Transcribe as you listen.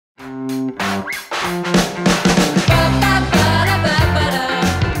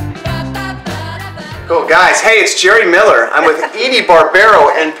Cool, guys. Hey, it's Jerry Miller. I'm with Edie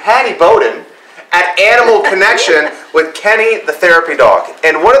Barbero and Patty Bowden at Animal Connection with Kenny, the therapy dog.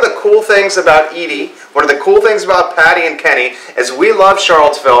 And one of the cool things about Edie, one of the cool things about Patty and Kenny, is we love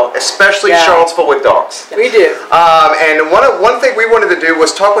Charlottesville, especially Charlottesville with dogs. We do. And one thing we wanted to do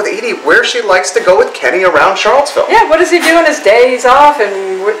was talk with Edie where she likes to go with Kenny around Charlottesville. Yeah, what does he do on his days off,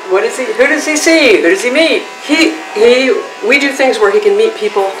 and what is he? Who does he see? Who does he meet? We do things where he can meet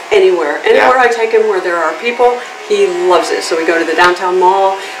people anywhere. Anywhere I take him where there are people, he loves it. So we go to the downtown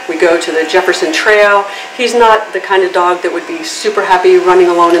mall, we go to the Jefferson Trail. He's not the kind of dog that would be super happy running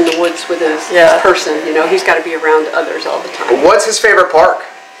alone in the woods with his person. You know, he's got to be around others all the time. What's his favorite park?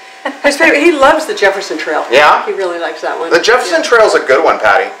 His favorite, he loves the Jefferson Trail. Yeah? He really likes that one. The Jefferson Trail is a good one,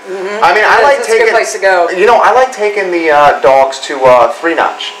 Patty. I mean, I like taking... It's a good place to go. You know, I like taking the dogs to Three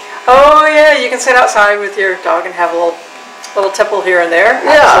Notch. Oh yeah, you can sit outside with your dog and have a little tipple here and there.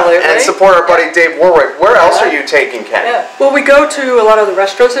 Yeah, absolutely. and support our buddy Dave Warwick. Where else are you taking Kenny? Yeah. Well, we go to a lot of the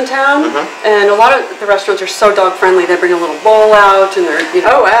restaurants in town, and a lot of the restaurants are so dog friendly. They bring a little bowl out, and they're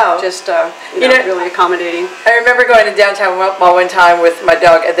just really accommodating. I remember going to downtown mall one time with my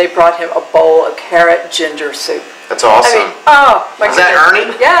dog, and they brought him a bowl of carrot ginger soup. That's awesome. I mean, oh my goodness. Is that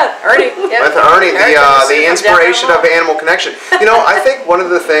Ernie? Yeah, Ernie. With Ernie, the inspiration of Animal Connection. You know, I think one of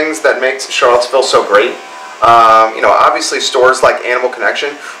the things that makes Charlottesville so great, you know, obviously stores like Animal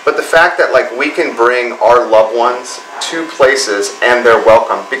Connection, but the fact that like we can bring our loved ones to places and they're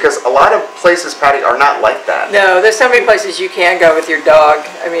welcome, because a lot of places, Patty, are not like that. No, there's so many places you can go with your dog.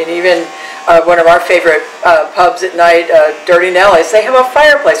 I mean, even one of our favorite pubs at night, Dirty Nelly's, they have a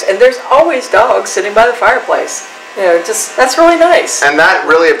fireplace, and there's always dogs sitting by the fireplace. You know, that's really nice. And that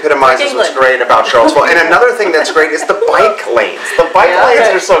really epitomizes what's great about Charlottesville. And another thing that's great is the bike lanes. The bike lanes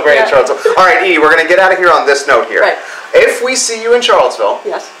are so great in Charlottesville. All right, Edie, we're going to get out of here on this note here. Right. If we see you in Charlottesville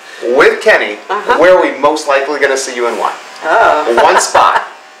with Kenny, where are we most likely going to see you and why? One spot.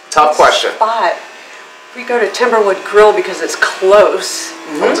 Tough question. We go to Timberwood Grill because it's close.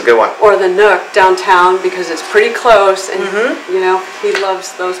 That's a good one. Or the Nook downtown because it's pretty close, and you know, he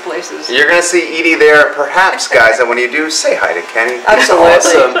loves those places. You're going to see Edie there, perhaps, guys. And when you do, say hi to Kenny. Absolutely. He's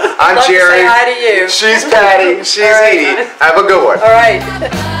awesome. I'm Love Jerry. To say hi to you. She's Patty. She's Edie. Have a good one. All right.